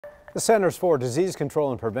The Centers for Disease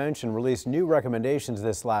Control and Prevention released new recommendations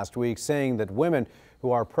this last week saying that women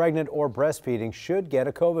who are pregnant or breastfeeding should get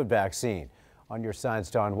a COVID vaccine. On Your Side's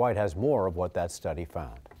Don White has more of what that study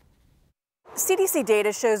found. CDC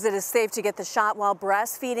data shows it is safe to get the shot while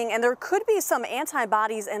breastfeeding, and there could be some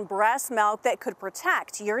antibodies in breast milk that could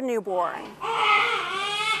protect your newborn.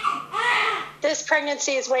 This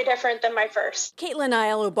pregnancy is way different than my first. Caitlin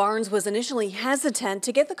Aiello Barnes was initially hesitant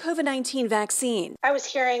to get the COVID-19 vaccine. I was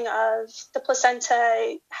hearing of the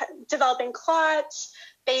placenta developing clots,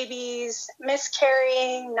 babies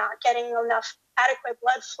miscarrying, not getting enough adequate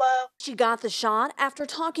blood flow. She got the shot after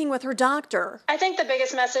talking with her doctor. I think the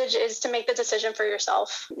biggest message is to make the decision for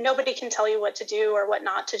yourself. Nobody can tell you what to do or what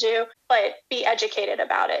not to do, but be educated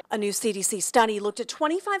about it. A new CDC study looked at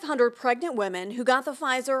 2,500 pregnant women who got the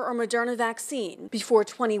Pfizer or Moderna vaccine before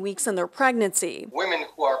 20 weeks in their pregnancy. Women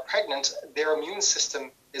who are pregnant, their immune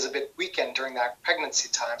system is a bit weakened during that pregnancy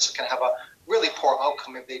time, so can have a really poor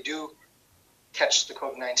outcome if they do catch the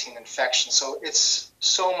COVID-19 infection. So it's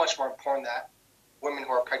so much more important that women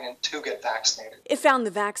who are pregnant to get vaccinated. It found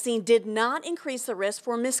the vaccine did not increase the risk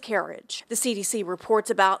for miscarriage. The CDC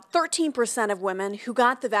reports about 13% of women who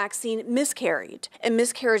got the vaccine miscarried, and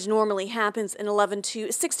miscarriage normally happens in 11 to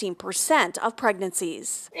 16% of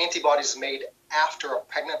pregnancies. Antibodies made after a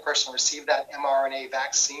pregnant person received that mRNA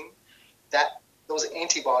vaccine, those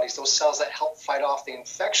antibodies, those cells that help fight off the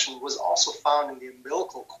infection, was also found in the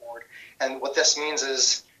umbilical cord. And what this means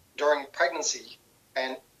is during pregnancy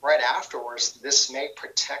and right afterwards, this may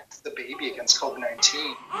protect the baby against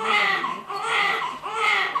COVID-19.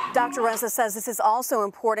 Dr. Reza says this is also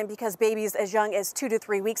important because babies as young as 2 to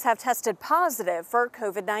 3 weeks have tested positive for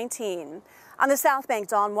COVID-19. On the South Bank,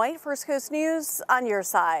 Don White, First Coast News, on your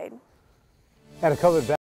side. And a COVID